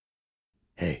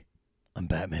Hey, I'm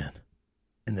Batman,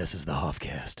 and this is the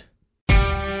Hoffcast.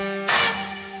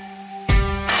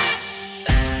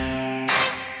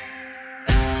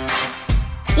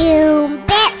 Doom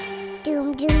bat,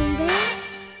 doom doom bat,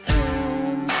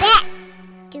 doom bat,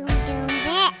 doom doom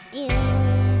bat,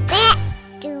 doom bat,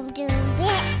 doom doom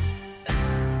bat.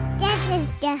 This is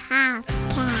the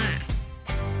Hoffcast.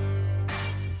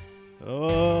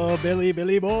 Oh,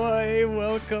 Billy boy,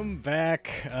 welcome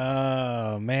back.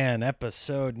 Oh, man,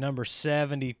 episode number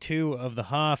 72 of the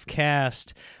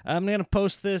Hoffcast. I'm going to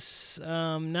post this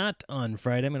not on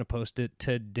Friday. I'm going to post it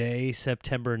today,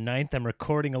 September 9th. I'm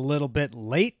recording a little bit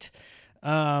late.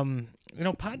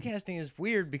 Podcasting is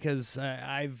weird because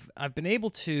I've been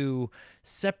able to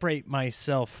separate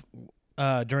myself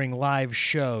during live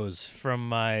shows from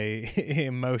my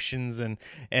emotions and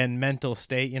mental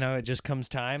state. It just comes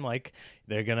time, like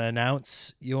they're going to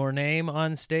announce your name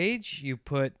on stage. You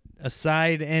put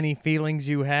aside any feelings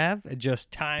you have,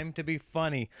 just time to be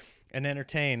funny and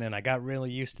entertain. And I got really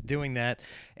used to doing that.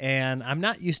 And I'm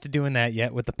not used to doing that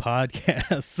yet with the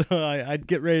podcast. So I'd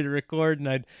get ready to record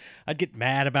and I'd get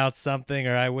mad about something,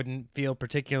 or I wouldn't feel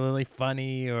particularly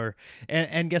funny,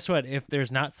 and guess what? If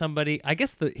there's not somebody,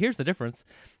 here's the difference.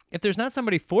 If there's not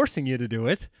somebody forcing you to do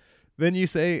it, then you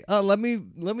say, "Oh, let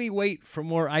me wait for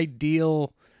more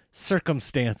ideal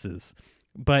circumstances."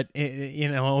 But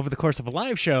over the course of a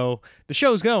live show, the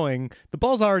show's going, the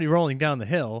ball's already rolling down the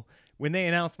hill. When they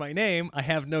announce my name, I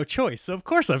have no choice. So of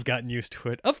course I've gotten used to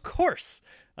it. Of course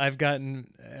I've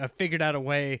figured out a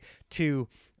way to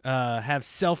have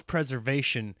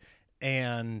self-preservation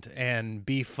and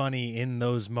be funny in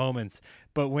those moments.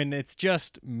 But when it's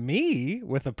just me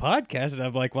with a podcast,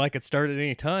 I'm like, well, I could start at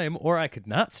any time, or I could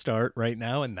not start right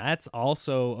now, and that's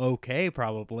also okay,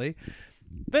 probably.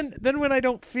 Then when I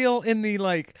don't feel in the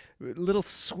little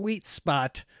sweet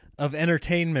spot of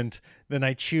entertainment, then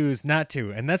I choose not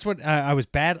to. And that's what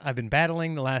I've been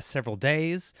battling the last several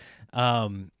days.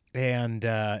 And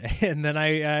then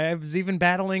I was even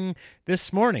battling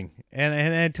this morning,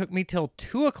 and it took me till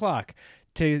 2:00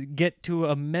 to get to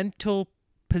a mental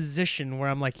position where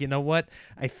I'm like, you know what?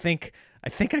 I think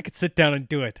I could sit down and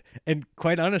do it. And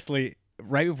quite honestly,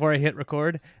 right before I hit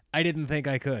record, I didn't think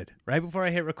I could. Right before I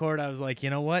hit record, I was like, you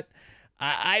know what?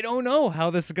 I don't know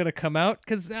how this is going to come out,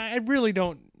 because I really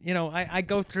don't. I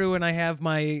go through and I have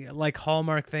my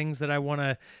hallmark things that I want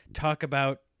to talk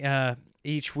about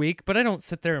each week, but I don't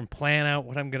sit there and plan out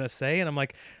what I'm going to say. And I'm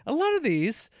like, a lot of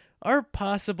these are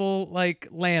possible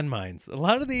landmines. A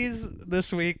lot of these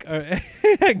this week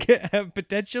have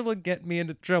potential to get me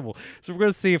into trouble. So we're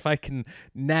going to see if I can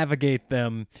navigate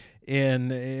them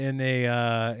in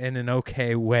an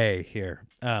okay way here.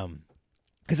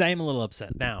 Because I am a little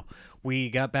upset. Now,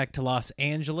 we got back to Los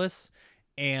Angeles,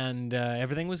 and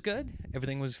everything was good.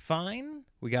 Everything was fine.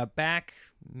 We got back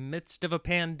midst of a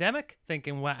pandemic,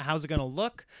 thinking, how's it going to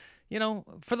look?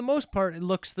 For the most part, it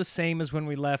looks the same as when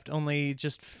we left, only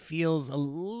just feels a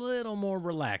little more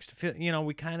relaxed.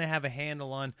 We kind of have a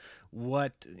handle on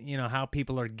what, how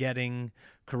people are getting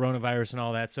coronavirus and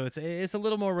all that. So it's a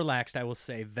little more relaxed, I will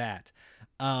say that.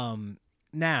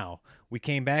 Now, we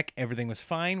came back. Everything was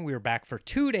fine. We were back for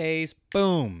 2 days.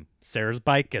 Boom. Sarah's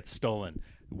bike gets stolen.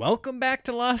 Welcome back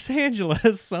to Los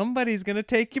Angeles. Somebody's going to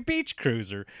take your beach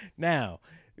cruiser. Now,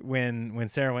 when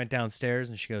Sarah went downstairs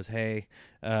and she goes, hey,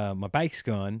 my bike's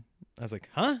gone. I was like,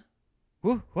 huh?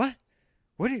 What?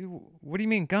 What do you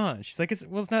mean gone? She's like,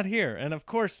 it's not here. And of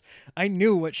course, I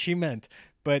knew what she meant.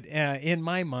 But in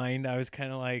my mind, I was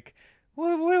kind of like,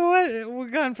 what? We're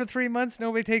gone for 3 months.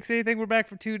 Nobody takes anything. We're back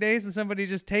for 2 days, and somebody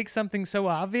just takes something so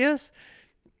obvious.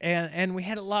 And we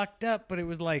had it locked up, but it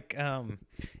was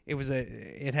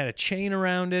it had a chain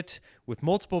around it with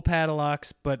multiple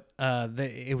padlocks, but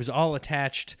it was all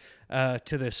attached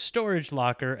to the storage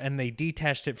locker, and they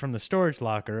detached it from the storage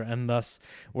locker, and thus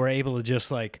were able to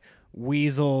just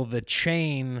weasel the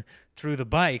chain through the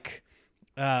bike,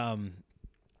 and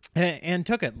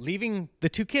took it, leaving the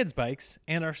 2 kids' bikes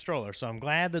and our stroller. So I'm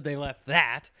glad that they left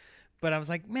that. But I was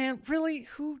like, man, really?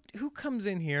 Who comes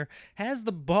in here, has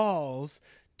the balls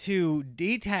to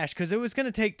detach, because it was going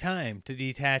to take time to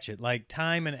detach it,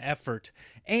 time and effort,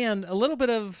 and a little bit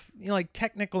of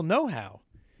technical know-how.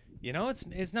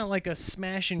 It's not like a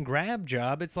smash and grab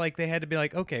job. It's like they had to be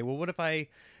like, okay, well, what if I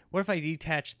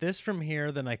detach this from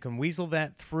here, then I can weasel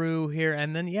that through here,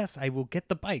 and then yes, I will get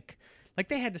the bike.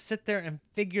 They had to sit there and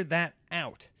figure that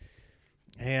out.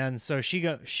 And so she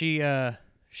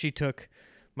took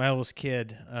my oldest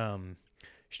kid.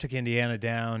 She took Indiana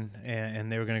down,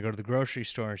 and they were going to go to the grocery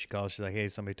store. And she called. She's like, hey,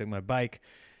 somebody took my bike.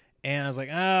 And I was like,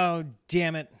 oh,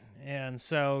 damn it. And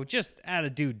so just out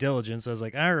of due diligence, I was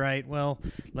like, all right, well,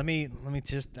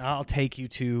 I'll take you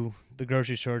to the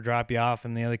grocery store, drop you off,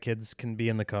 and the other kids can be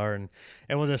in the car, and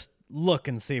we'll just look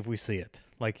and see if we see it.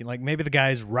 Like maybe the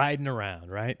guy's riding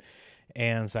around, right?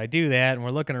 And so I do that, and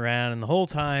we're looking around, and the whole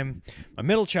time, my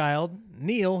middle child,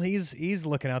 Neil, he's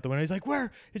looking out the window. He's like,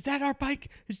 where? Is that our bike?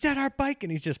 Is that our bike?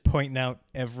 And he's just pointing out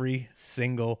every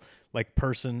single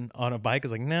person on a bike. I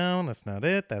was like, no, that's not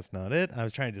it. That's not it. I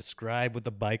was trying to describe what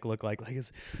the bike looked like.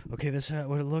 Okay, this is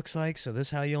what it looks like, so this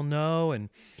is how you'll know. And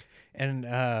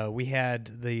we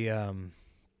had the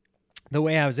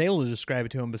way I was able to describe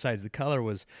it to him, besides the color,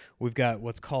 was we've got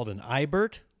what's called an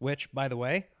Ibert, which, by the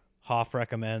way, Hoff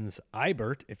recommends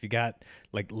Ibert if you got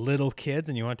little kids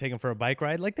and you want to take them for a bike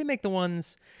ride. They make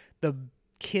the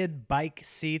kid bike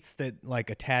seats that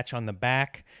attach on the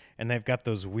back, and they've got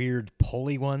those weird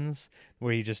pulley ones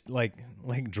where you just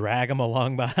drag them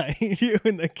along behind you,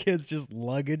 and the kids just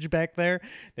luggage back there.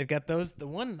 They've got those. The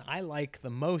one I like the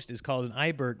most is called an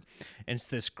Ibert, and it's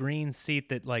this green seat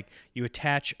that you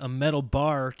attach a metal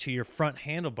bar to your front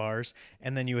handlebars,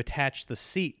 and then you attach the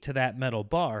seat to that metal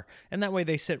bar, and that way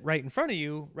they sit right in front of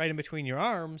you, right in between your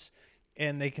arms,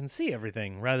 and they can see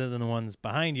everything, rather than the ones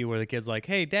behind you where the kid's like,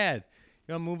 hey, Dad,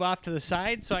 you want to move off to the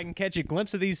side so I can catch a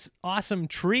glimpse of these awesome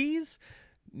trees?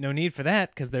 No need for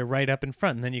that, because they're right up in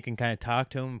front, and then you can kind of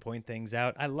talk to them and point things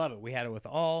out. I love it. We had it with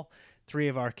all 3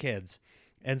 of our kids.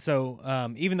 And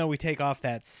so even though we take off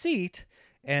that seat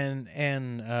and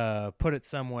put it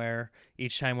somewhere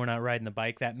each time we're not riding the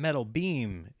bike, that metal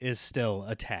beam is still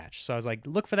attached. So I was like,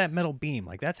 look for that metal beam.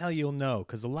 That's how you'll know,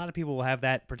 because a lot of people will have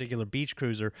that particular beach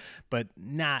cruiser, but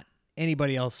not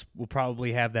anybody else will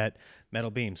probably have that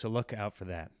metal beam. So look out for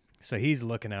that. So he's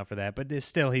looking out for that, but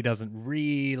still he doesn't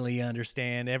really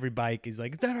understand. Every bike, he's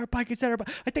like, is that our bike? Is that our bike?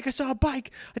 I think I saw a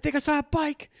bike. I think I saw a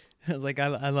bike. I was like,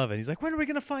 I love it. He's like, when are we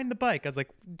going to find the bike? I was like,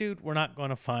 dude, we're not going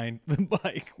to find the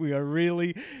bike. We are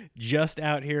really just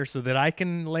out here so that I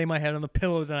can lay my head on the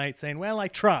pillow tonight saying, well, I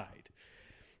tried.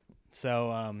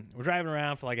 So we're driving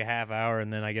around for a half hour,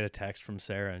 and then I get a text from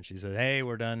Sarah, and she said, hey,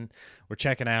 we're done. We're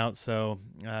checking out, so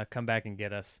come back and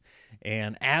get us.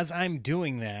 And as I'm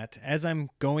doing that, as I'm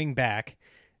going back,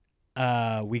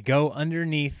 we go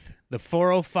underneath the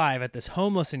 405 at this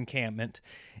homeless encampment,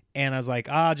 and I was like,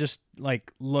 I'll just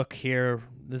look here.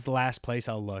 This is the last place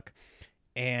I'll look.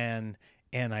 And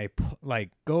I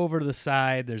go over to the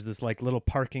side. There's this little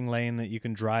parking lane that you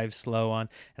can drive slow on.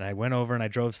 And I went over and I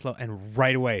drove slow, and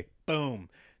right away, boom,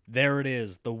 there it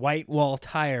is. The white wall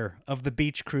tire of the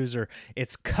beach cruiser.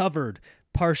 It's covered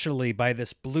partially by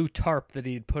this blue tarp that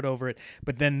he'd put over it.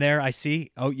 But then there I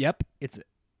see, oh, yep, it's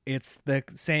the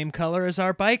same color as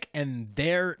our bike. And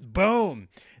there, boom,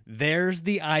 there's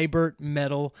the Ibert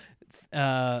metal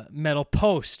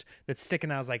post that's sticking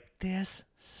out. I was like, this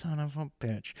son of a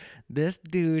bitch. This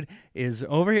dude is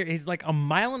over here. He's a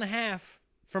mile and a half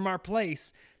from our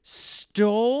place,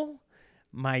 stole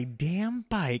my damn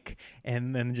bike,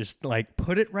 and then just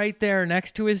put it right there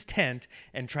next to his tent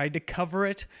and tried to cover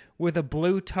it with a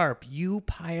blue tarp. You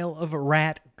pile of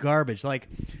rat garbage.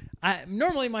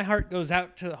 Normally my heart goes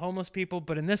out to the homeless people,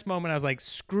 but in this moment I was like,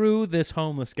 screw this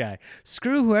homeless guy.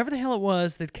 Screw whoever the hell it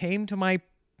was that came to my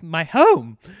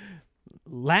home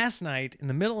last night in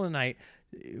the middle of the night,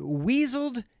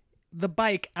 weaseled the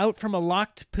bike out from a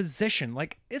locked position.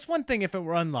 It's one thing if it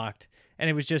were unlocked and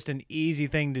it was just an easy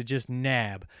thing to just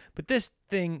nab, but this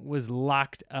thing was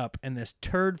locked up, and this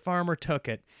turd farmer took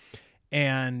it,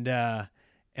 and I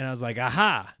was like,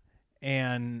 aha.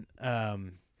 And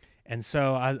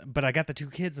so I got the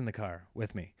 2 kids in the car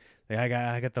with me. I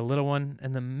got the little one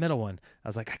and the middle one. I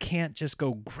was like, I can't just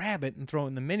go grab it and throw it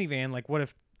in the minivan. What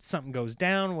if something goes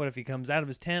down? What if he comes out of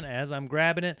his tent as I'm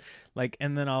grabbing it?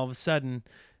 And then all of a sudden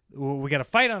we got a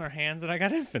fight on our hands, and I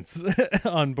got infants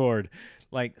on board.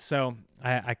 So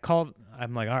I called,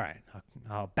 I'm like, all right,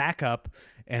 I'll back up,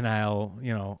 and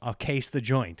I'll case the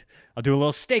joint. I'll do a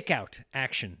little stakeout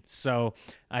action. So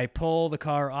I pull the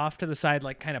car off to the side,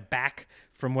 kind of back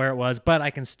from where it was, but I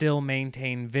can still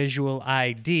maintain visual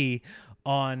ID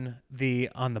on the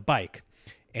bike.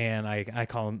 And I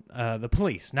call the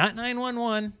police, not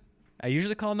 911. I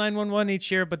usually call 911 each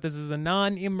year, but this is a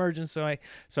non-emergency.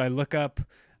 So I look up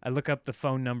the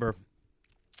phone number.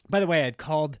 By the way, I'd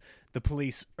called the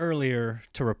police earlier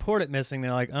to report it missing.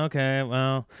 They're like, okay,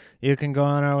 well, you can go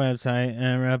on our website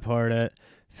and report it,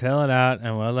 fill it out,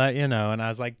 and we'll let you know. And I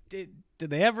was like, did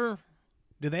they ever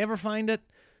find it?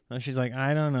 And she's like,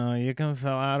 I don't know. You can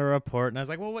fill out a report. And I was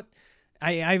like, well, what?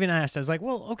 I even asked. I was like,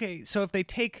 well, okay. So if they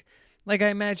take, I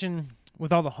imagine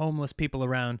with all the homeless people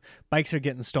around, bikes are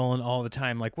getting stolen all the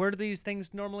time. Like, where do these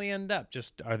things normally end up?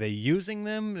 Just, are they using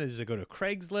them? Does it go to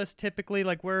Craigslist typically?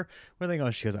 Like, where are they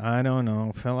going? She goes, I don't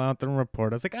know. Fill out the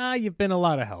report. I was like, you've been a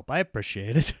lot of help. I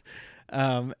appreciate it.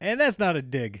 And that's not a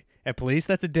dig at police.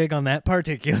 That's a dig on that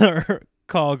particular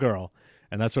call girl.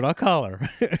 And that's what I'll call her.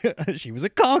 She was a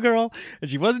call girl, and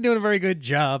she wasn't doing a very good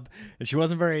job, and she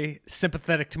wasn't very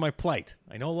sympathetic to my plight.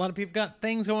 I know a lot of people got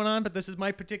things going on, but this is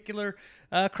my particular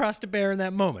cross to bear in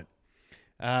that moment.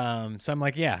 So I'm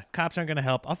like, yeah, cops aren't going to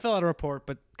help. I'll fill out a report,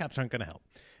 but cops aren't going to help.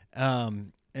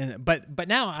 But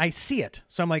now I see it.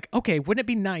 So I'm like, okay, wouldn't it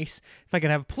be nice if I could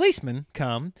have a policeman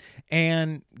come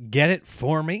and get it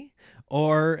for me,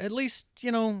 or at least,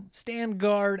 stand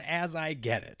guard as I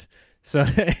get it? So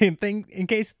in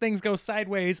case things go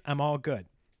sideways, I'm all good.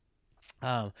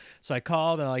 So I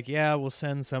called. They're like, yeah, we'll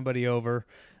send somebody over.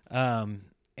 And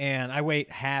I wait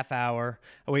half hour.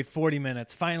 I wait 40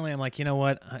 minutes. Finally, I'm like, you know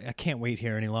what? I can't wait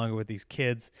here any longer with these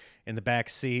kids in the back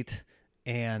seat.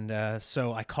 And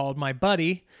so I called my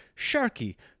buddy,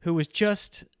 Sharky, who was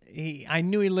I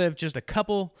knew he lived just a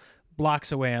couple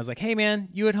blocks away. I was like, hey, man,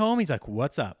 you at home? He's like,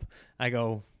 what's up? I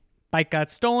go, bike got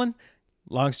stolen.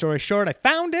 Long story short, I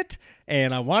found it,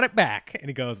 and I want it back. And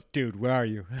he goes, dude, where are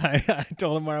you? I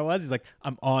told him where I was. He's like,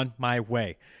 I'm on my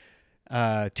way.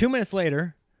 2 minutes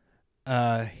later,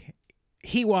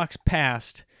 he walks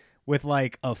past with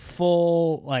like a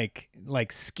full like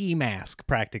ski mask,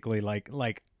 practically,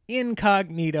 like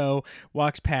incognito,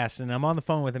 walks past, and I'm on the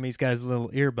phone with him. He's got his little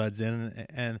earbuds in,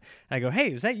 and I go,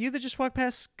 hey, is that you that just walked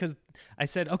past? Because I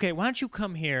said, okay, why don't you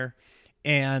come here,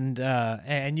 and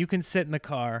you can sit in the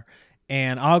car,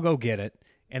 and I'll go get it,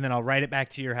 and then I'll ride it back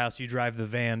to your house. You drive the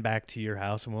van back to your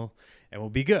house, and we'll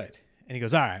be good. And he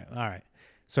goes, all right.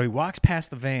 So he walks past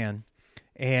the van,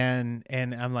 and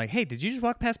I'm like, hey, did you just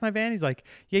walk past my van? He's like,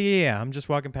 yeah. I'm just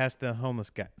walking past the homeless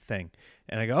guy thing.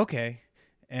 And I go, okay.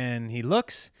 And he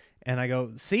looks, and I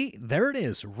go, see, there it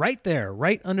is, right there,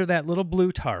 right under that little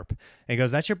blue tarp. And he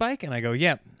goes, that's your bike? And I go,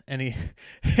 yep. And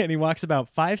he walks about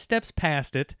 5 steps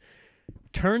past it,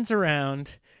 turns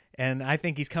around. And I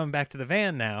think he's coming back to the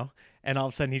van now, and all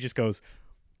of a sudden he just goes,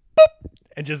 boop,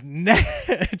 and just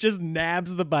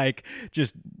nabs the bike,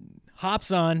 just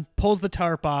hops on, pulls the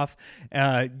tarp off,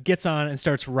 gets on, and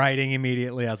starts riding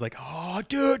immediately. I was like, oh,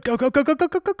 dude, go.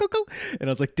 And I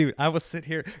was like, dude, I will sit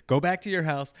here, go back to your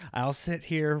house. I'll sit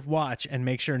here, watch, and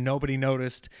make sure nobody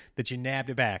noticed that you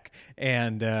nabbed it back.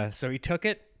 And so he took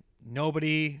it.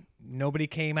 Nobody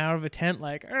came out of a tent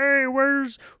like, hey,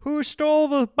 who stole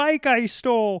the bike I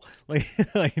stole?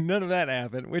 Like none of that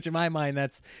happened, which in my mind,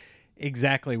 that's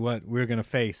exactly what we're going to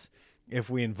face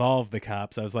if we involve the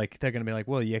cops. I was like, they're going to be like,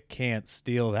 well, you can't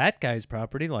steal that guy's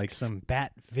property like some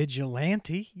bat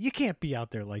vigilante. You can't be out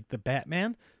there like the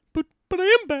Batman. But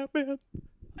I am Batman.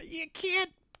 You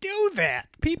can't do that.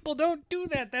 People don't do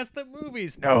that. That's the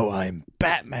movies. No, I'm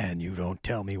Batman. You don't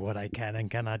tell me what I can and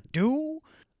cannot do.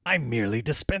 I'm merely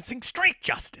dispensing street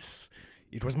justice.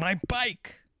 It was my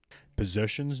bike.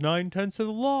 Possession's 9/10 of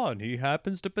the law, and he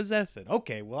happens to possess it.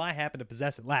 Okay, well, I happened to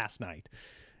possess it last night,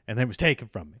 and then it was taken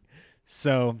from me.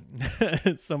 So,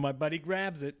 so my buddy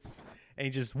grabs it, and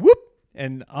he just whoop,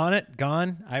 and on it,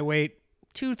 gone. I wait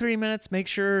 2-3 minutes, make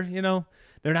sure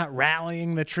they're not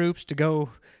rallying the troops to go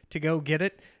get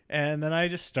it, and then I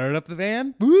just start up the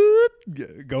van,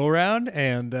 whoop, go around,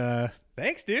 and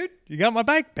thanks, dude, you got my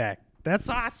bike back.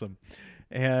 That's awesome.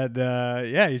 And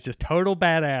he's just total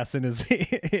badass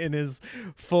in his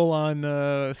full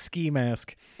on ski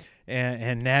mask,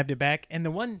 and nabbed it back. And the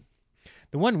one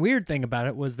weird thing about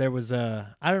it was there was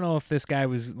I don't know if this guy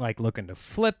was like looking to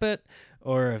flip it,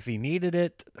 or if he needed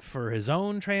it for his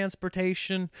own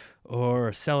transportation,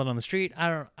 or sell it on the street.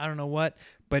 I don't know what.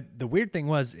 But the weird thing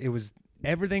was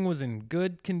everything was in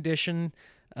good condition,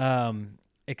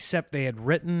 except they had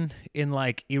written in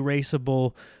like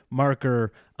erasable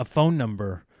marker a phone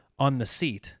number on the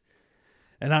seat.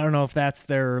 And I don't know if that's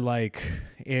their like,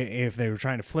 if they were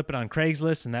trying to flip it on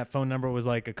Craigslist and that phone number was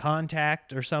like a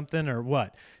contact or something, or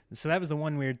what. So that was the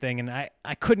one weird thing. And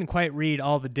I couldn't quite read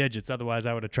all the digits. Otherwise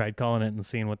I would have tried calling it and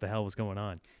seeing what the hell was going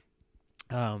on.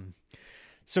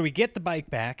 So we get the bike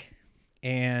back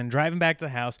and driving back to the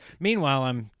house. Meanwhile,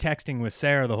 I'm texting with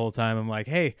Sarah the whole time. I'm like,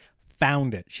 hey,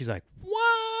 found it. She's like,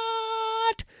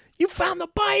 what? You found the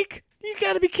bike? You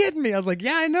got to be kidding me. I was like,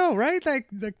 yeah, I know, right? I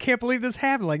can't believe this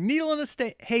happened. Like needle in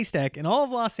a haystack in all of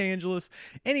Los Angeles,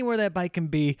 anywhere that bike can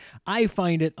be, I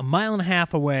find it 1.5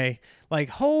 miles away. Like,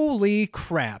 holy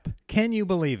crap. Can you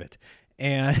believe it?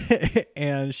 and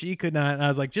and she could not. And I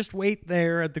was like, just wait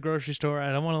there at the grocery store.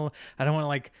 I don't want to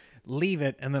like leave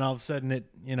it, and then all of a sudden it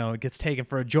it gets taken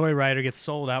for a joyride or gets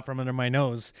sold out from under my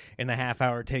nose in the half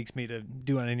hour it takes me to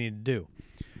do what I need to do.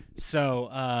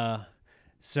 So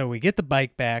so we get the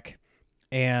bike back,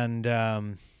 and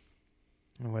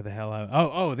where the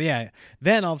hell yeah.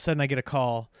 Then all of a sudden I get a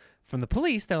call from the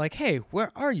police. They're like, hey,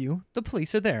 where are you? The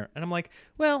police are there. And I'm like,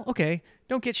 well, okay,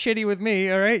 don't get shitty with me,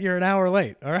 all right? You're an hour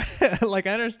late, all right? Like,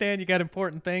 I understand you got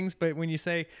important things, but when you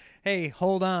say, hey,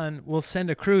 hold on, we'll send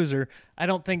a cruiser, I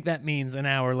don't think that means an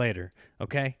hour later,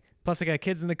 okay? Plus, I got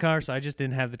kids in the car, so I just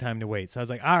didn't have the time to wait. So I was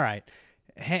like, all right,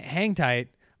 hang tight,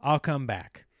 I'll come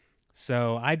back.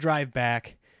 So I drive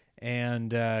back and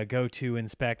go to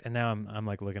inspect, and now I'm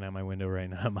like looking out my window right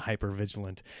now. I'm hyper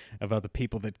vigilant about the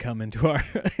people that come into our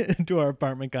into our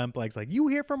apartment complex. Like, you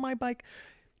here for my bike?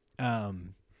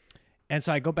 And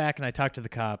so I go back and I talk to the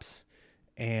cops,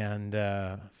 and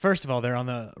first of all, they're on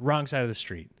the wrong side of the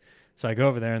street. So I go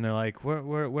over there and they're like,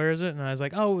 where is it? And I was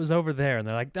like, oh, it was over there. And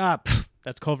they're like,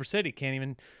 that's Culver City.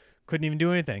 Couldn't even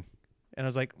do anything. And I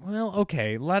was like, well,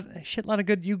 okay, a lot of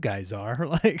good you guys are.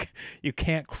 Like, you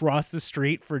can't cross the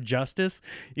street for justice.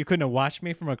 You couldn't have watched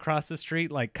me from across the street.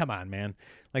 Like, come on, man.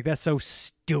 Like, that's so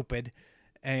stupid.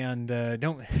 And I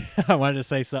wanted to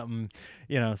say something,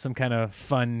 some kind of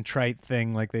fun, trite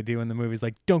thing like they do in the movies.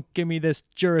 Like, don't give me this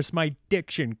juris my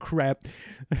diction crap.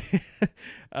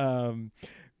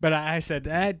 But I said,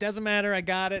 it doesn't matter. I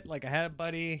got it. Like, I had a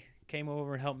buddy came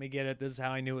over and helped me get it. This is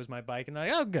how I knew it was my bike. And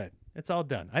they're like, oh, good. It's all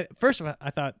done. First of all,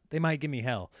 I thought they might give me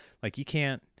hell. Like, you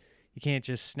can't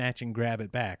just snatch and grab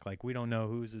it back. Like, we don't know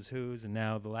whose is whose. And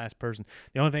now the last person,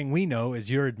 the only thing we know is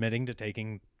you're admitting to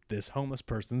taking this homeless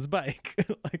person's bike.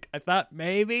 Like, I thought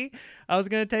maybe I was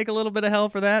going to take a little bit of hell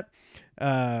for that.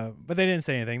 But they didn't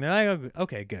say anything. They're like, oh,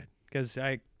 okay, good. Because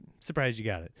I'm surprised you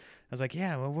got it. I was like,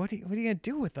 yeah, well, what are you going to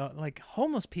do with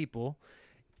homeless people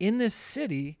in this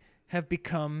city have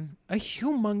become a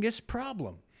humongous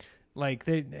problem. Like,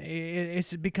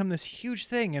 it's become this huge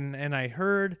thing. And I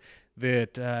heard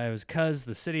that it was because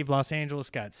the city of Los Angeles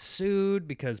got sued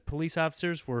because police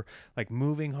officers were like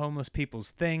moving homeless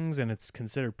people's things, and it's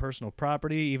considered personal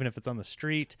property, even if it's on the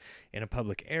street in a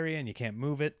public area and you can't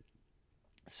move it.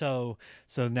 So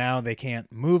now they can't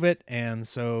move it, and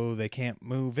so they can't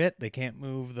move it. They can't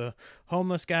move the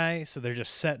homeless guy, so they're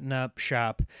just setting up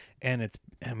shop, and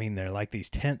they're like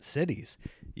these tent cities.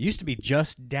 It used to be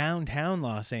just downtown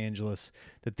Los Angeles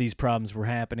that these problems were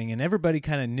happening, and everybody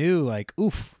kind of knew, like,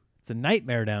 oof, it's a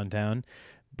nightmare downtown,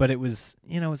 but it was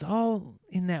all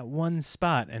in that one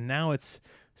spot, and now it's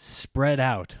spread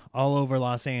out all over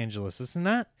Los Angeles. It's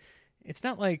not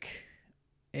like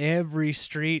every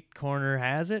street corner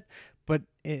has it, but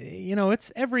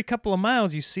it's every couple of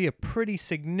miles you see a pretty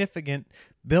significant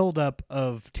buildup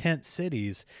of tent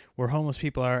cities where homeless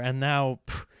people are. And now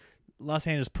Los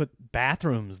Angeles put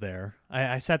bathrooms there.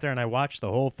 I sat there and I watched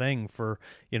the whole thing for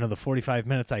the 45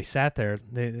 minutes I sat there.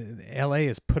 The LA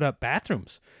has put up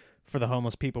bathrooms for the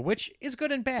homeless people, which is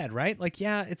good and bad, right? Like,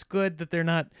 yeah, it's good that they're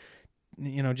not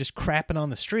just crapping on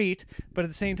the street, but at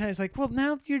the same time it's like, well,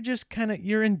 now you're just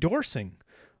you're endorsing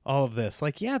all of this.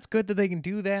 Like, yeah, it's good that they can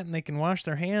do that and they can wash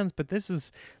their hands, but this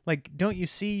is like, don't you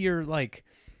see you're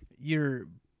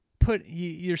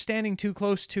standing too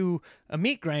close to a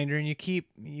meat grinder, and you keep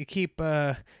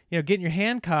getting your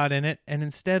hand caught in it, and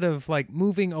instead of like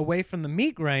moving away from the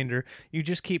meat grinder, you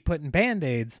just keep putting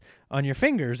Band-Aids on your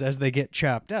fingers as they get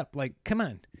chopped up. Like, come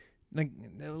on. Like,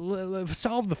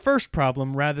 solve the first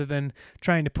problem rather than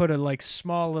trying to put a like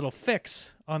small little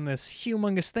fix on this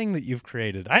humongous thing that you've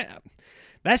created.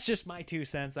 That's just my 2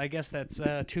 cents. I guess that's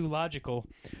too logical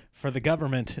for the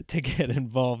government to get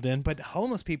involved in. But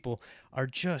homeless people are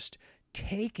just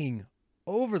taking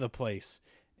over the place.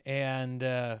 And,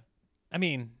 don't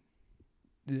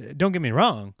get me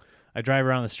wrong. I drive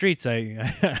around the streets,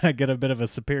 I get a bit of a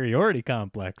superiority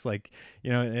complex. Like,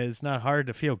 it's not hard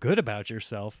to feel good about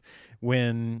yourself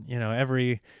when,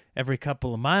 every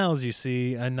couple of miles you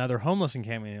see another homeless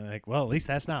encampment. You're like, well, at least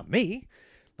that's not me.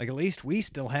 Like, at least we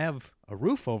still have a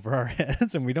roof over our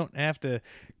heads and we don't have to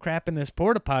crap in this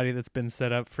porta potty that's been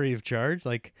set up free of charge.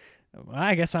 Like,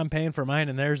 I guess I'm paying for mine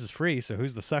and theirs is free, so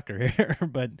who's the sucker here?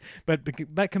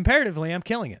 but comparatively, I'm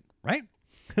killing it, right?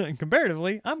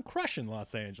 Comparatively, I'm crushing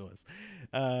Los Angeles.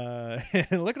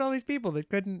 Look at all these people that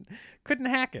couldn't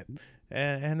hack it,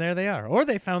 and there they are. Or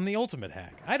they found the ultimate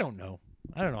hack. I don't know.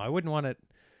 I wouldn't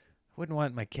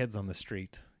want my kids on the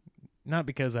street. not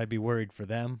because I'd be worried for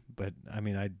them, but I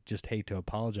mean, I just hate to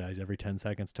apologize every 10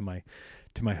 seconds to my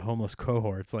homeless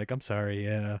cohorts. Like, I'm sorry.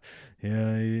 Yeah,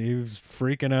 he was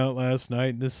freaking out last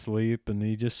night in his sleep and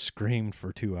he just screamed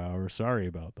for 2 hours. Sorry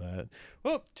about that.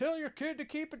 Well, tell your kid to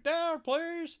keep it down,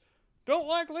 please. Don't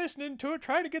like listening to it.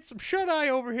 Try to get some shut-eye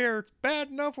over here. It's bad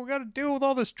enough we got to deal with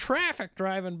all this traffic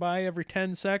driving by every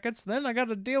 10 seconds. Then I got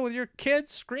to deal with your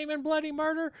kids screaming bloody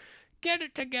murder. Get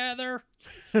it together.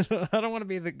 I don't want to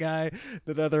be the guy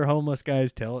that other homeless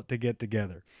guys tell it to get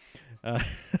together.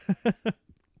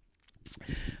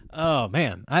 Oh,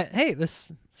 man.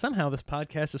 Somehow this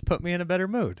podcast has put me in a better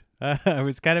mood. I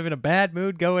was kind of in a bad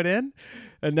mood going in.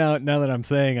 And now that I'm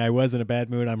saying I was in a bad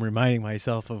mood, I'm reminding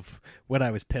myself of what I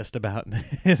was pissed about,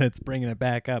 and it's bringing it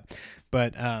back up.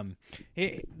 But I've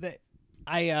been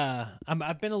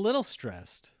a little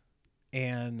stressed,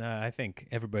 and I think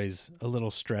everybody's a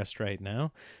little stressed right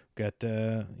now. Got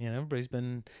everybody's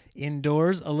been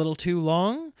indoors a little too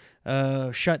long,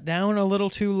 shut down a little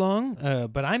too long,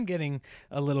 but I'm getting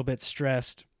a little bit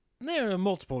stressed. There are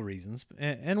multiple reasons,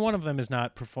 and one of them is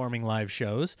not performing live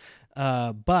shows,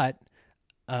 but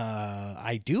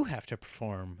I do have to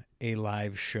perform a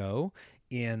live show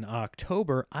in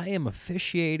October. I am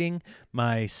officiating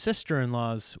my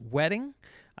sister-in-law's wedding.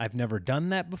 I've never done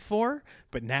that before,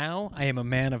 but now I am a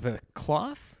man of the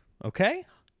cloth, okay?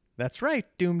 That's right,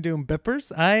 Doom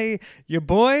Bippers. Your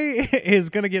boy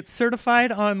is going to get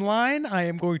certified online. I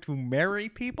am going to marry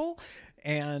people.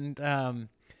 And, I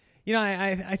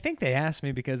think they asked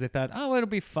me because they thought, oh, it'll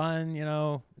be fun.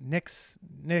 Nick's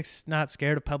not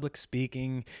scared of public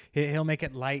speaking. He'll make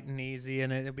it light and easy,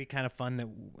 and it'll be kind of fun that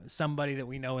somebody that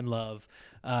we know and love,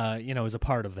 is a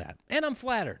part of that. And I'm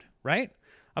flattered, right?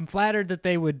 I'm flattered that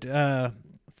they would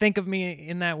think of me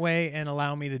in that way and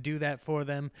allow me to do that for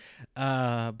them.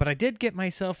 But I did get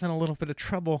myself in a little bit of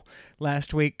trouble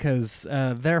last week because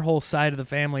their whole side of the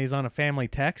family is on a family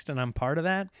text, and I'm part of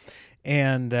that.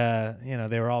 And,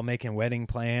 they were all making wedding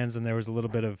plans, and there was a little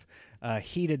bit of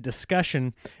heated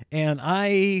discussion. And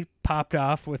I popped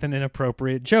off with an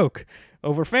inappropriate joke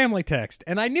over family text.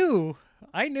 And I knew,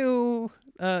 the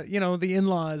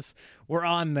in-laws were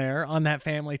on that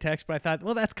family text, but I thought,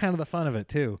 well, that's kind of the fun of it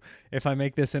too. If I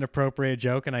make this inappropriate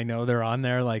joke and I know they're on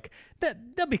there, like,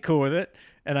 they'll be cool with it.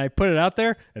 And I put it out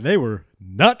there, and they were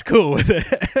not cool with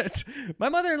it. My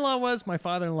mother-in-law was. My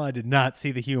father-in-law did not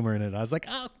see the humor in it. I was like,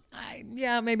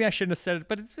 maybe I shouldn't have said it,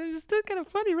 but it's still kind of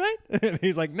funny, right? And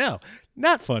he's like, no,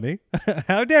 not funny.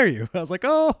 How dare you? I was like,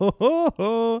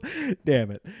 oh,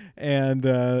 damn it. And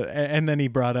then he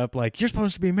brought up, like, you're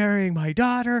supposed to be marrying my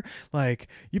daughter. Like,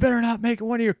 you better not make it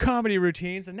one of your comedy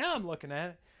routines. And now I'm looking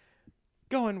at it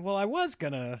going, well, I was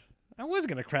going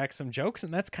to crack some jokes,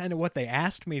 and that's kind of what they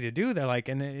asked me to do. They're like,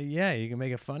 and you can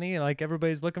make it funny, like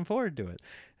everybody's looking forward to it.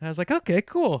 And I was like, okay,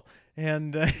 cool.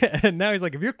 And now he's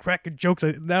like, if you're cracking jokes,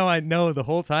 now I know the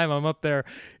whole time I'm up there,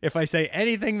 if I say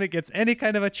anything that gets any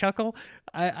kind of a chuckle,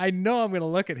 I know I'm going to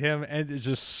look at him and it's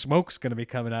just smoke's going to be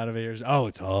coming out of his ears. Oh,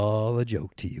 it's all a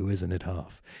joke to you, isn't it,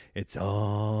 Hoff? It's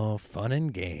all fun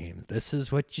and games. This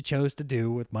is what you chose to do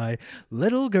with my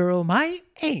little girl, my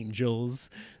angel's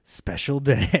special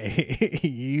day.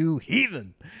 You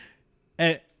heathen.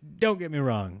 And don't get me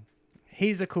wrong.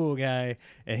 He's a cool guy,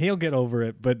 and he'll get over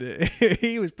it, but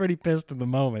he was pretty pissed in the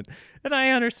moment. And I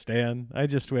understand. I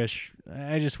just wish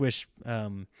it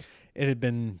had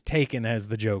been taken as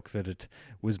the joke that it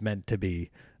was meant to be,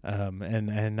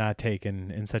 and not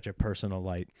taken in such a personal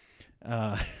light.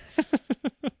 But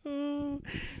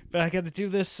I got to do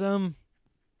this. I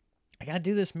got to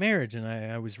do this marriage, and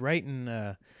I was writing.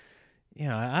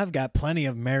 I've got plenty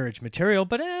of marriage material,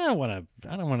 but I don't want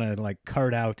to like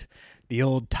cart out the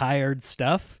old tired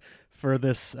stuff for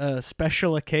this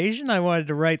special occasion. I wanted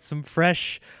to write some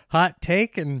fresh, hot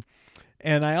take, and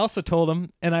I also told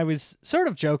him, and I was sort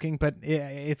of joking, but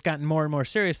it's gotten more and more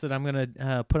serious that I'm going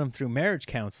to put him through marriage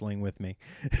counseling with me.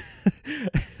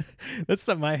 That's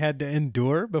something I had to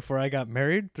endure before I got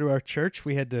married. Through our church,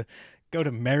 we had to go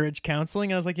to marriage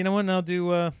counseling. I was like, you know what? I'll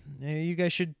do. You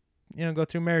guys should, go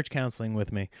through marriage counseling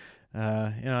with me.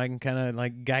 I can kind of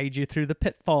like guide you through the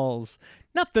pitfalls.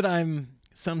 Not that I'm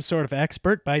some sort of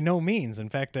expert, by no means. In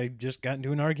fact, I just got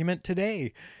into an argument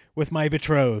today with my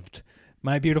betrothed.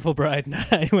 My beautiful bride and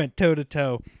I went toe to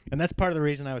toe. And that's part of the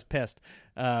reason I was pissed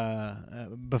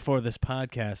before this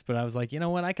podcast. But I was like, you know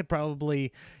what? I could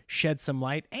probably shed some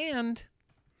light. And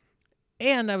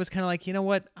I was kind of like, you know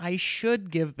what? I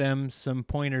should give them some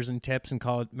pointers and tips and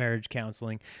call it marriage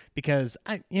counseling. Because,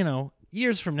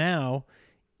 years from now,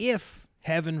 if,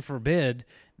 heaven forbid,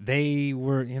 they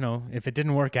were, if it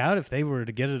didn't work out, if they were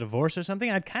to get a divorce or something,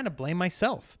 I'd kind of blame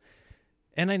myself.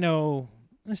 And I know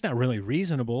it's not really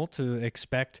reasonable to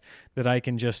expect that I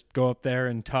can just go up there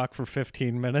and talk for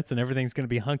 15 minutes and everything's going to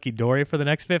be hunky-dory for the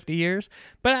next 50 years.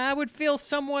 But I would feel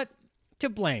somewhat to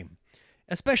blame,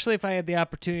 especially if I had the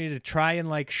opportunity to try and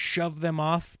like shove them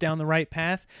off down the right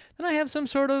path. Then I have some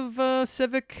sort of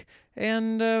civic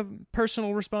and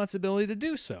personal responsibility to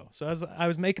do so. So I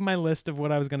was making my list of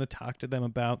what I was going to talk to them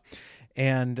about,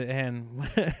 and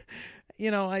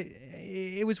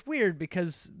it was weird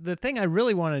because the thing I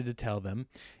really wanted to tell them,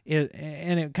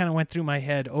 and it kind of went through my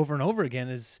head over and over again,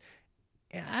 is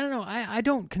I don't know. I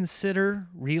don't consider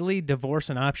really divorce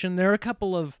an option. There are a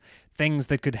couple of things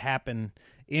that could happen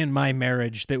in my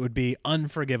marriage that would be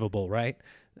unforgivable, right?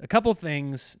 A couple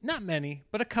things, not many,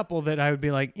 but a couple that I would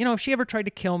be like, if she ever tried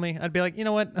to kill me, I'd be like, you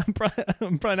know what? I'm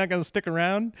probably not going to stick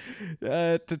around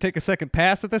to take a second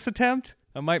pass at this attempt.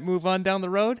 I might move on down the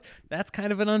road. That's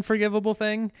kind of an unforgivable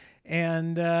thing.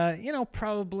 And,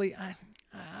 probably,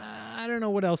 I don't know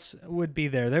what else would be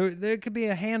there. There could be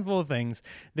a handful of things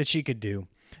that she could do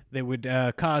that would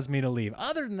cause me to leave.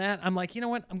 Other than that, I'm like, you know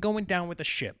what? I'm going down with the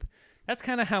ship. That's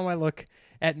kind of how I look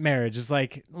at marriage. It's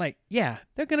like, yeah,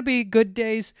 there are going to be good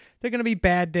days, there are going to be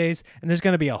bad days, and there's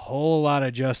going to be a whole lot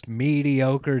of just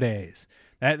mediocre days.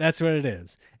 That's what it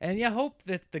is. And you hope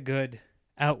that the good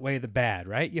outweigh the bad,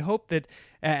 right? You hope that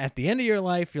at the end of your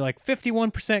life, you're like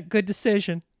 51% good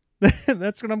decision.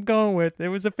 That's what I'm going with. It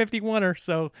was a 51er,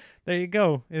 so there you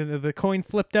go. The coin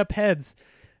flipped up heads,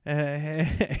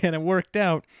 and it worked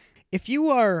out. If you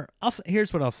are,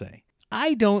 here's what I'll say.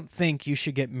 I don't think you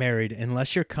should get married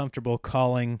unless you're comfortable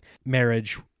calling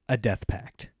marriage a death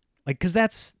pact. Because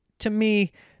that's, to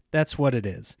me, that's what it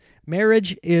is.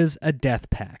 Marriage is a death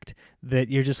pact that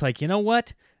you're just like, you know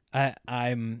what?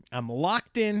 I'm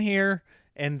locked in here,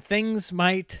 and things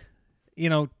might,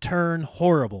 turn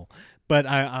horrible, but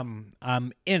I'm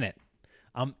in it.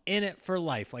 I'm in it for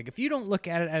life. Like, if you don't look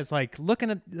at it as like looking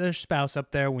at their spouse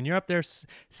up there when you're up there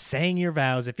saying your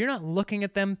vows, if you're not looking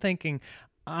at them thinking,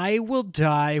 I will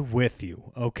die with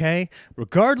you, okay?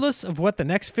 Regardless of what the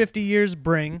next 50 years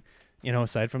bring,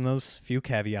 aside from those few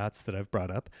caveats that I've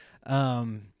brought up,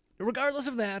 regardless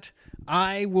of that,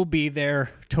 I will be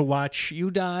there to watch you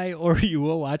die, or you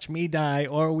will watch me die,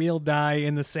 or we'll die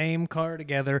in the same car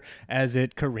together as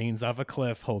it careens off a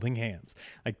cliff holding hands.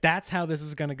 Like, that's how this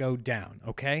is going to go down,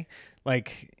 okay?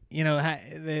 Like,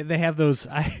 they have those,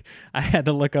 I had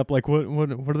to look up, like,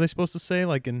 what are they supposed to say?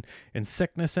 Like, in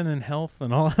sickness and in health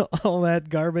and all that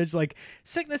garbage. Like,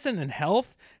 sickness and in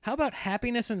health? How about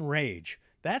happiness and rage?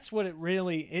 That's what it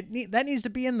really, that needs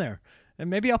to be in there. And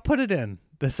maybe I'll put it in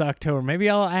this October. Maybe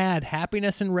I'll add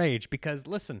happiness and rage because,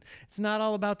 listen, it's not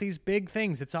all about these big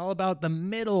things. It's all about the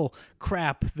middle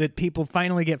crap that people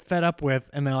finally get fed up with,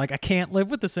 and they're like, I can't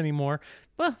live with this anymore.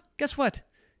 Well, guess what?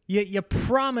 You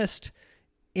promised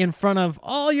in front of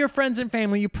all your friends and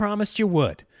family, you promised you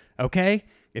would, okay?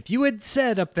 If you had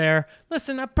said up there,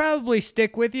 listen, I'll probably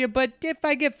stick with you, but if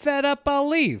I get fed up, I'll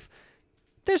leave.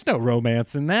 There's no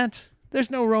romance in that. There's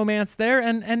no romance there,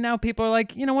 and now people are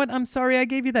like, you know what? I'm sorry I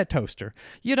gave you that toaster.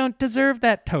 You don't deserve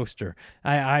that toaster.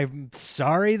 I'm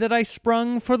sorry that I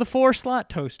sprung for the 4-slot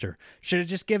toaster. Should have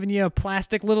just given you a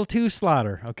plastic little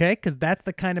 2-slotter, okay? Because that's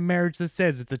the kind of marriage that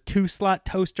says it's a 2-slot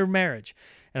toaster marriage.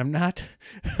 And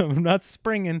I'm not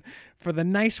springing for the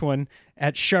nice one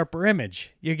at Sharper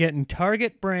Image. You're getting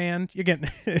Target brand. You're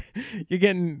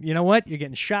getting, you know what? You're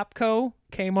getting Shopko,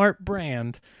 Kmart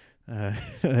brand.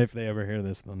 If they ever hear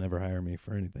this, they'll never hire me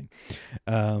for anything.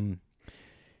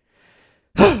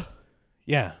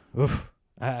 Yeah. Oof.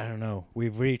 I don't know.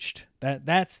 We've reached that.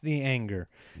 That's the anger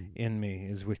in me.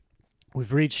 Is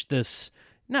we've reached this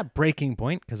not breaking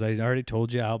point, because I already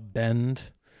told you I'll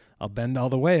bend all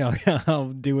the way. I'll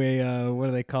do a what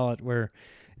do they call it? Where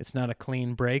it's not a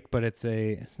clean break, but it's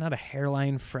not a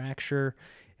hairline fracture.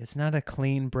 It's not a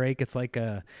clean break. It's like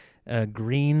a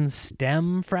green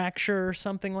stem fracture or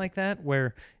something like that,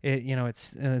 where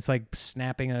it's like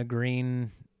snapping a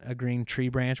green tree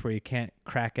branch where you can't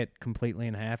crack it completely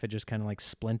in half. It just kind of like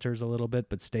splinters a little bit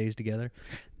but stays together.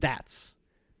 That's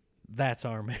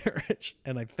our marriage.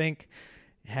 And I think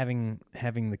having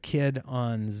the kid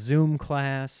on Zoom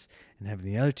class and having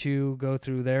the other two go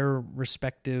through their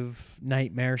respective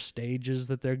nightmare stages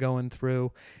that they're going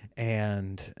through,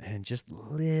 and just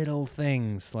little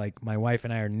things like my wife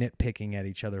and I are nitpicking at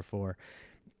each other for,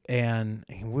 and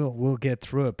we'll get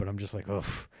through it. But I'm just like, oh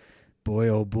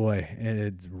boy, and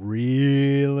it's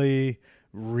really,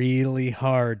 really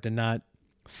hard to not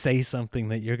say something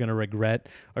that you're going to regret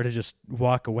or to just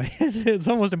walk away. It's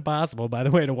almost impossible, by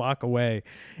the way, to walk away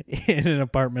in an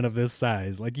apartment of this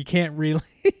size. Like, you can't really,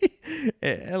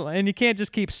 and you can't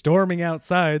just keep storming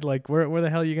outside. Like, where the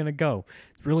hell are you going to go?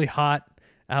 It's really hot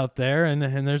out there,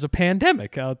 and there's a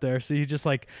pandemic out there. So you just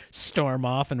like storm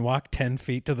off and walk 10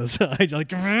 feet to the side. You're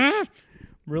like,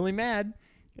 really mad.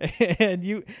 And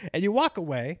you walk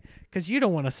away because you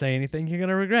don't want to say anything you're going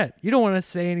to regret. You don't want to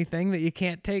say anything that you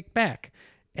can't take back.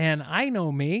 And I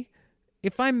know me.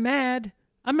 If I'm mad,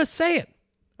 I'm going to say it.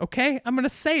 Okay? I'm going to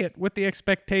say it with the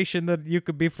expectation that you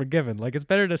could be forgiven. Like, it's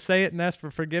better to say it and ask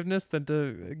for forgiveness than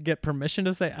to get permission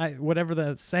to say whatever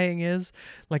the saying is.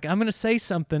 Like, I'm going to say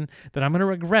something that I'm going to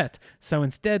regret. So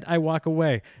instead, I walk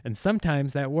away. And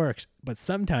sometimes that works. But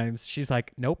sometimes she's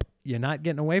like, nope, you're not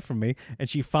getting away from me. And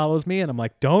she follows me, and I'm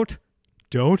like, don't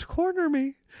corner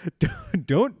me.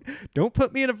 Don't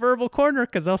put me in a verbal corner,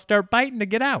 because I'll start biting to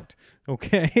get out.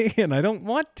 Okay? And I don't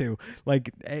want to.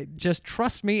 Like, just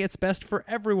trust me, it's best for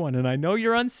everyone. And I know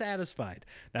you're unsatisfied.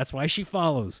 That's why she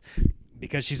follows,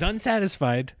 because she's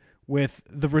unsatisfied with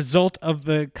the result of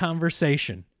the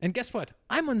conversation. And guess what?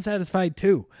 I'm unsatisfied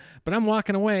too. But I'm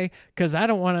walking away because I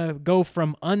don't want to go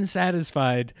from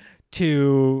unsatisfied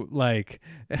to like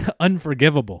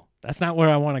unforgivable. That's not where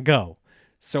I want to go.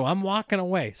 So I'm walking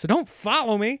away. So don't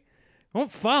follow me.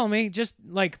 Don't follow me. Just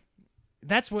like,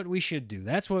 that's what we should do.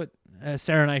 That's what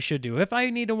Sarah and I should do. If I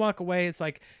need to walk away, it's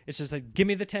just like, give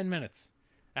me the 10 minutes.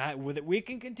 We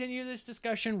can continue this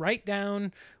discussion. Write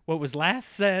down what was last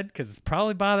said, because it's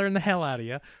probably bothering the hell out of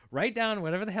you. Write down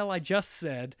whatever the hell I just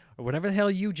said, or whatever the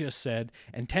hell you just said,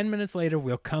 and 10 minutes later,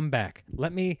 we'll come back.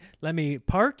 Let me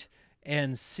part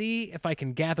and see if I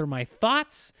can gather my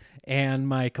thoughts and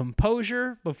my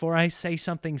composure before I say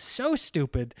something so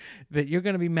stupid that you're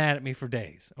going to be mad at me for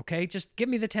days, okay? Just give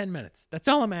me the 10 minutes. That's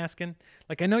all I'm asking.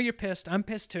 Like, I know you're pissed. I'm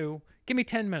pissed too. Give me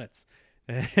 10 minutes.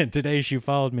 And today she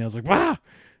followed me. I was like, wow,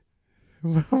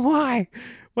 why?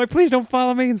 Why, please don't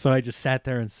follow me. And so I just sat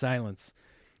there in silence,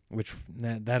 which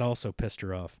that also pissed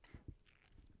her off.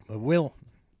 But we'll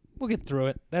get through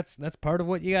it. That's part of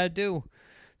what you got to do.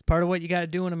 Part of what you got to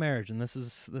do in a marriage, and this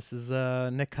is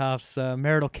Nick Hoff's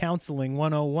marital counseling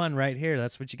 101 right here.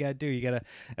 That's what you got to do. You got to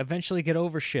eventually get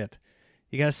over shit.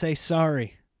 You got to say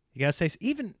sorry. You got to say,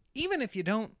 even if you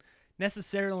don't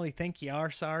necessarily think you are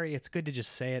sorry, it's good to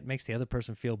just say it. It makes the other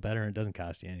person feel better, and it doesn't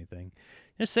cost you anything.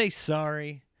 Just say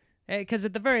sorry, because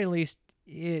at the very least,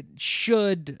 it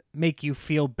should make you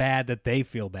feel bad that they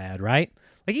feel bad, right?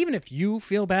 Like, even if you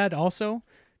feel bad also,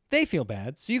 they feel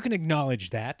bad, so you can acknowledge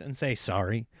that and say,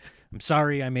 sorry. I'm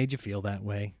sorry I made you feel that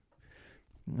way.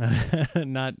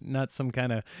 Not some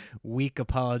kind of weak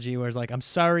apology where it's like, I'm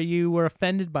sorry you were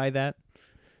offended by that.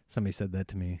 Somebody said that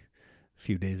to me a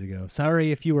few days ago.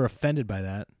 Sorry if you were offended by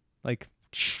that. Like,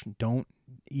 don't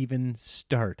even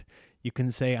start. You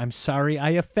can say, I'm sorry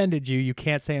I offended you. You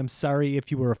can't say, I'm sorry if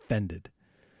you were offended.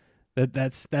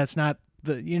 That's not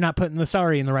you're not putting the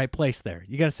sorry in the right place there.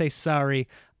 You got to say, sorry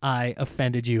I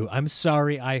offended you. I'm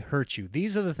sorry I hurt you.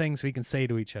 These are the things we can say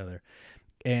to each other.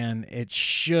 And it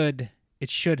should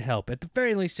help. At the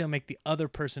very least, it'll make the other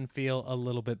person feel a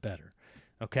little bit better.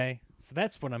 Okay? So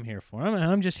that's what I'm here for.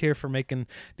 I'm just here for making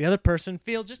the other person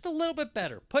feel just a little bit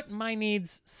better. Putting my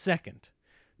needs second.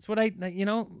 That's what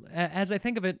as I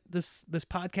think of it, this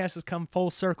podcast has come full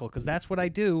circle, because that's what I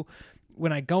do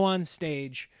when I go on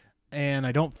stage and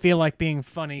I don't feel like being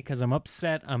funny because I'm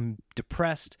upset, I'm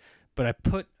depressed, but I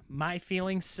put my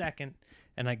feelings second,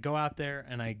 and I go out there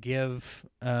and I give,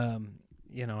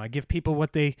 I give people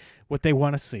what they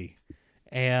want to see,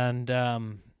 and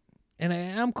I'm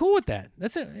cool with that.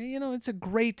 That's it's a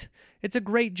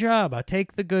great job. I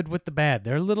take the good with the bad.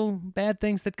 There are little bad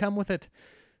things that come with it,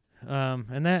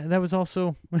 and that was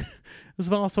also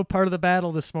part of the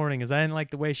battle this morning. Is I didn't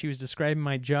like the way she was describing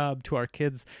my job to our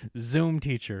kids' Zoom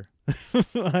teacher.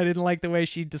 I didn't like the way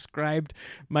she described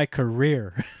my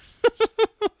career.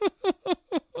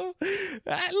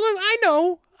 I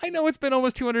know it's been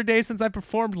almost 200 days since I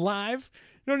performed live.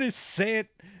 You don't need to say it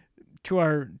to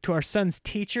our son's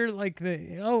teacher, like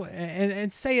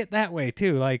and say it that way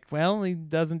too. Like, well, he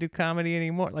doesn't do comedy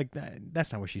anymore. Like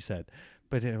that's not what she said,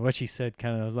 but what she said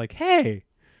kind of was like, hey,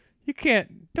 you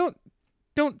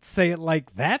don't say it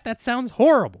like that. That sounds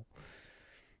horrible.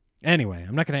 Anyway,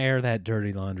 I'm not going to air that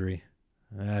dirty laundry.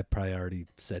 I probably already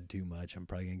said too much. I'm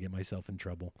probably going to get myself in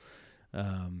trouble.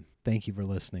 Thank you for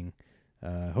listening.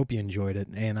 Hope you enjoyed it.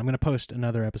 And I'm going to post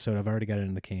another episode. I've already got it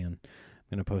in the can. I'm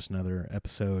going to post another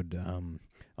episode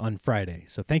on Friday.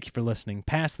 So thank you for listening.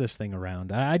 Pass this thing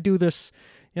around. I do this,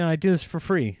 I do this for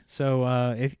free.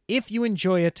 So if you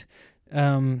enjoy it,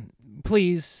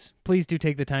 please do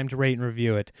take the time to rate and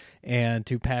review it and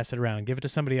to pass it around. Give it to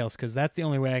somebody else, because that's the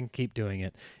only way I can keep doing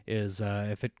it, is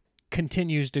if it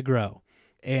continues to grow.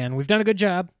 And we've done a good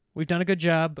job. But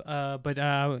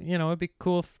it'd be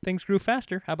cool if things grew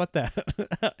faster. How about that?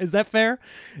 Is that fair?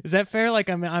 Like,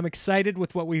 I'm excited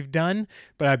with what we've done,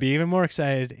 but I'd be even more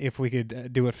excited if we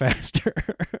could do it faster.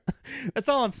 That's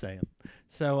all I'm saying.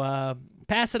 So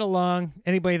pass it along.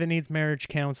 Anybody that needs marriage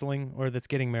counseling or that's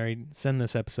getting married, send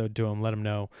this episode to them. Let them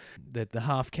know that the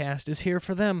Hoffcast is here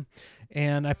for them.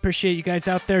 And I appreciate you guys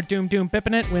out there doom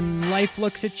bipping it. When life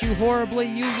looks at you horribly,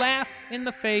 you laugh in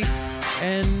the face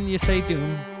and you say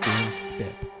doom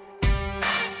bip.